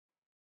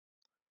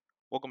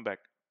Welcome back.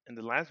 In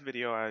the last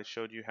video, I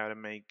showed you how to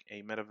make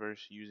a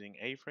metaverse using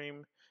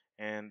A-frame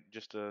and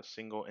just a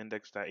single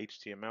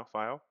index.html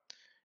file.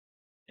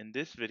 In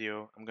this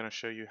video, I'm going to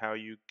show you how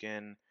you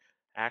can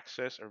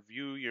access or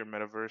view your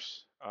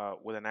metaverse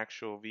with an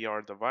actual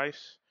VR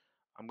device.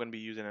 I'm going to be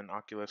using an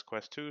Oculus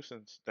Quest 2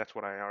 since that's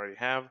what I already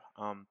have.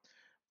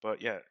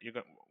 But yeah,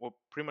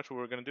 pretty much what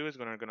we're going to do is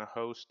we're going to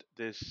host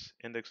this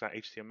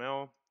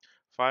index.html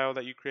file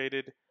that you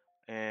created,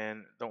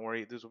 and don't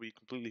worry, this will be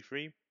completely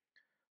free.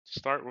 To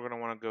start, we're going to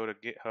want to go to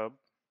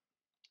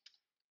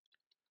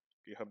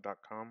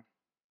github.com.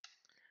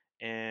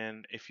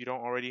 And if you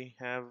don't already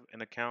have an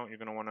account, you're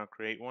going to want to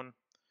create one.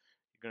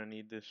 You're going to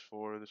need this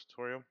for this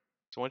tutorial.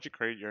 So once you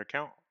create your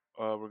account,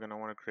 we're going to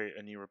want to create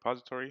a new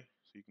repository.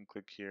 So you can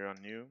click here on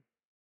new.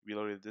 We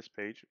loaded this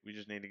page. We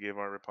just need to give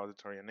our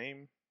repository a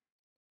name.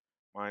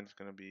 Mine's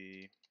going to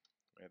be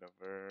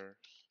Metaverse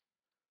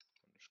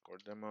underscore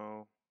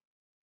demo.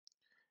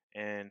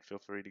 And feel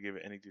free to give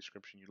it any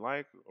description you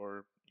like,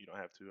 or you don't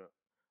have to.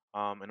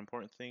 An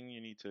important thing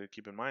you need to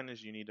keep in mind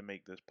is you need to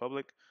make this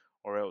public,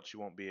 or else you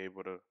won't be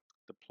able to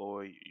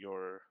deploy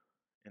your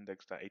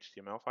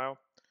index.html file.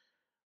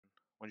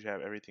 Once you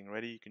have everything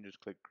ready, you can just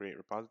click Create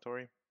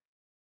Repository.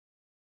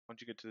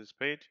 Once you get to this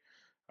page,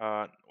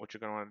 what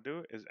you're going to want to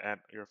do is add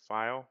your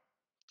file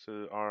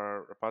to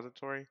our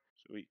repository.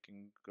 So we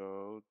can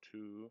go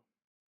to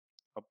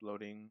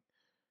uploading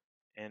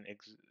an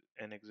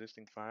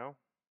existing file.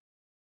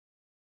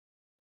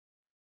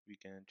 We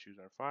can choose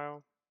our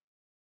file.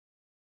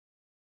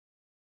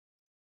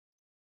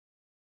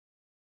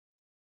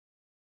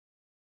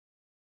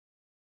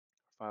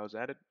 File is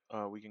added.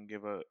 We can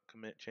give a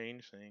commit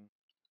change saying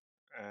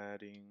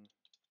adding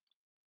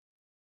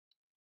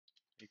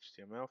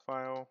HTML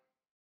file,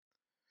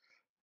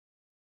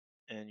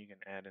 and you can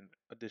add an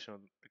additional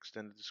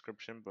extended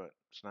description, but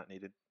it's not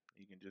needed.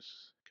 You can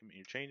just commit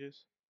your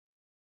changes.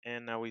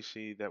 And now we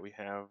see that we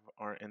have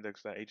our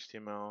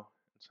index.html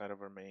inside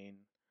of our main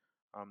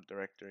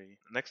directory.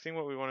 Next thing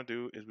what we want to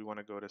do is we want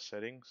to go to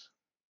settings.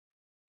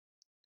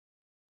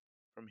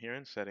 From here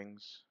in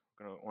settings,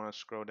 we're going to want to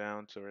scroll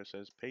down to where it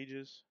says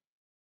pages,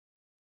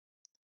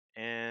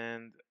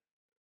 and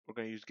we're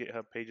going to use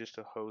GitHub Pages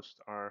to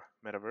host our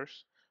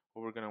metaverse.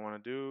 What we're going to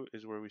want to do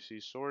is where we see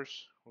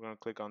source, we're going to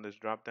click on this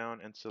drop down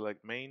and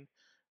select main.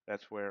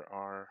 That's where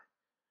our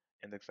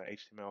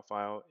index.html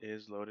file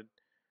is loaded.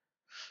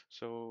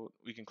 So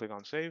we can click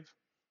on save.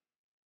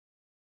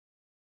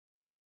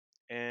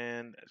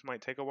 And it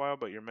might take a while,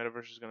 but your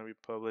metaverse is going to be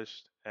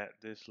published at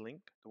this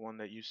link, the one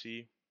that you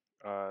see.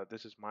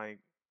 This is my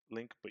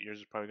link, but yours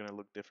is probably going to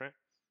look different.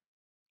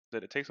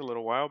 That it takes a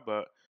little while,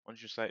 but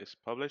once your site is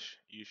published,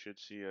 you should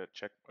see a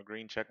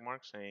green check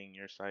mark saying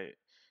your site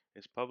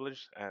is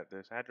published at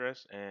this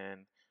address,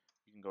 and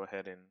you can go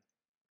ahead and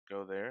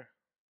go there.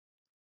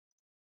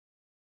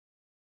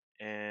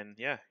 And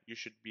yeah, you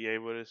should be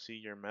able to see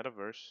your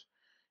metaverse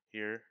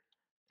here.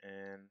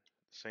 And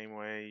the same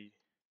way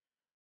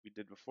we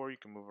did before, you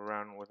can move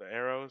around with the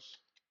arrows.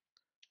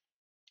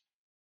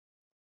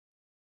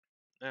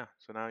 Yeah,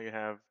 so now you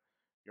have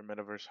your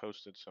metaverse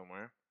hosted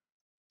somewhere.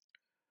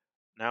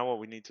 Now what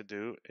we need to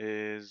do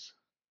is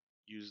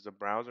use the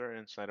browser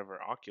inside of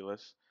our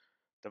Oculus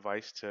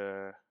device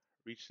to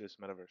reach this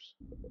metaverse.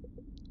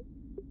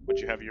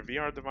 Once you have your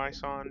VR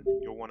device on,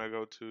 you'll want to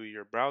go to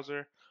your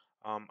browser.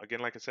 Again,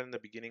 like I said in the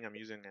beginning, I'm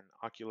using an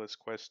Oculus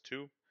Quest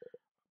 2,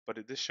 but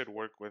this should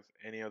work with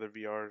any other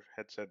VR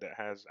headset that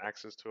has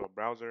access to a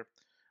browser.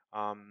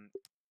 Um,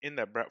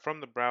 from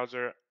the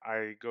browser,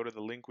 I go to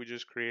the link we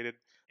just created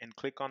and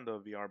click on the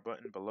VR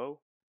button below.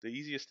 The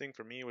easiest thing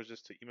for me was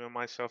just to email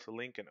myself the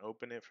link and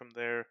open it from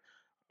there.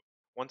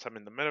 Once I'm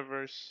in the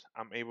metaverse,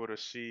 I'm able to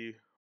see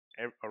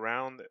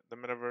around the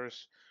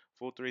metaverse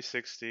full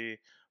 360,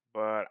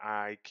 but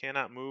I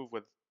cannot move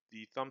with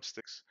the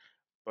thumbsticks.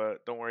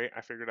 But don't worry,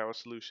 I figured out a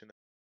solution.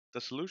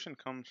 The solution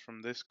comes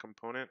from this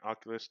component,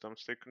 Oculus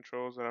thumbstick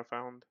controls, that I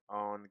found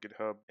on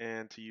GitHub.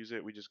 And to use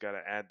it, we just got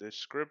to add this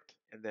script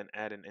and then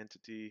add an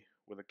entity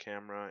with a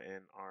camera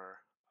and our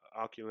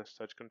Oculus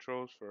touch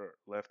controls for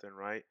left and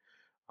right.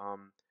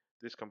 Um,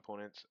 this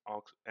component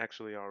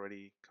actually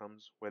already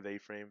comes with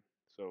A-frame,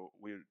 so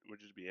we'll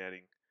just be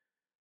adding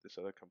this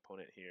other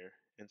component here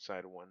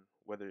inside one,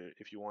 whether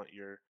if you want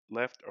your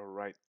left or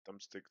right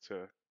thumbstick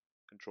to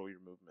control your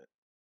movement.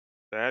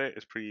 To add it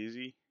is pretty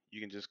easy. You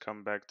can just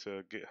come back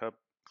to GitHub,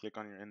 click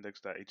on your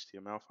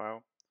index.html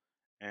file,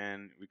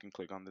 and we can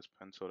click on this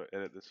pencil to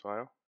edit this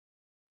file.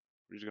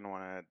 We're just going to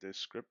want to add this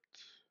script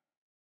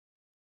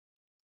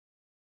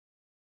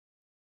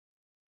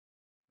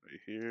right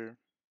here,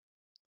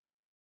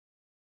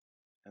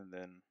 and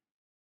then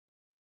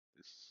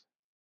this,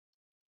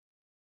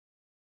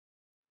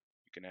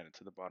 you can add it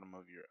to the bottom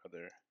of your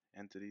other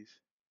entities.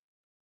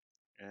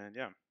 And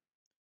yeah,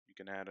 you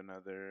can add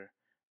another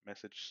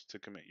message to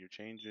commit your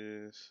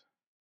changes.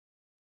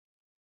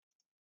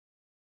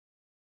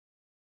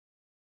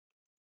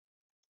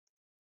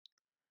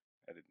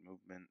 Edit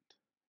movement,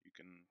 you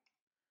can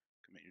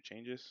commit your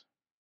changes.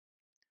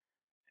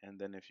 And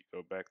then if you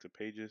go back to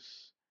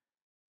pages,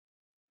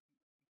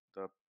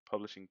 the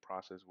publishing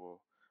process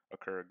will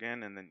occur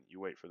again, and then you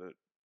wait for the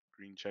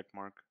green check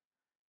mark,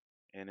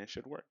 and it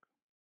should work.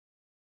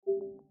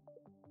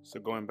 So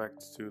going back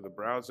to the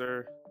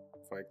browser,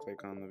 if I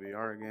click on the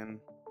VR again,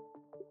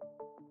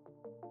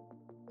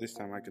 this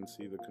time I can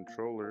see the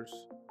controllers.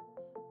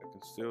 I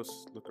can still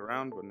look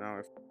around, but now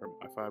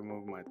if I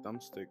move my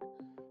thumbstick,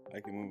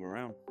 I can move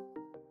around.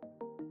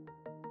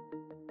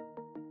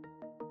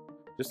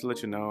 Just to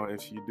let you know,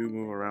 if you do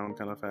move around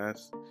kind of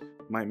fast,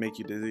 it might make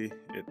you dizzy.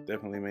 It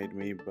definitely made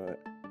me, but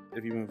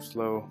if you move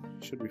slow,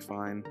 you should be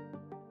fine.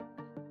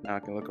 Now I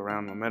can look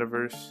around my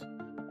metaverse.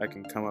 I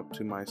can come up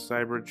to my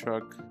cyber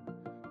truck.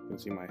 You can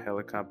see my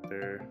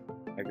helicopter.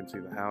 I can see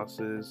the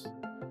houses.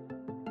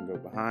 I can go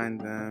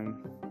behind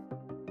them.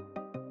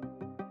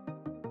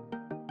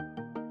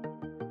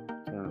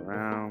 Turn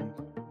around.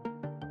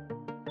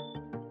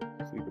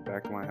 See the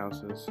back of my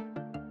houses.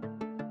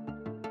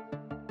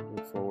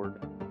 Move forward.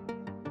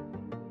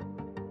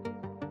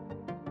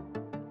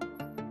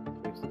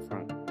 Face the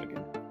front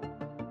again.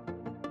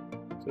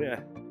 So yeah,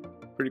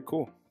 pretty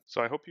cool.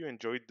 So I hope you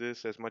enjoyed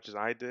this as much as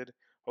I did.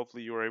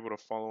 Hopefully you were able to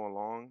follow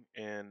along.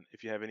 And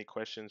if you have any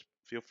questions,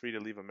 feel free to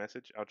leave a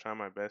message. I'll try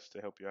my best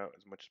to help you out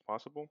as much as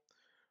possible.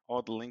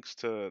 All the links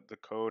to the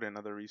code and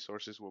other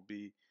resources will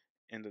be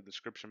in the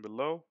description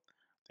below.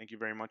 Thank you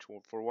very much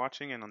for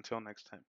watching, and until next time.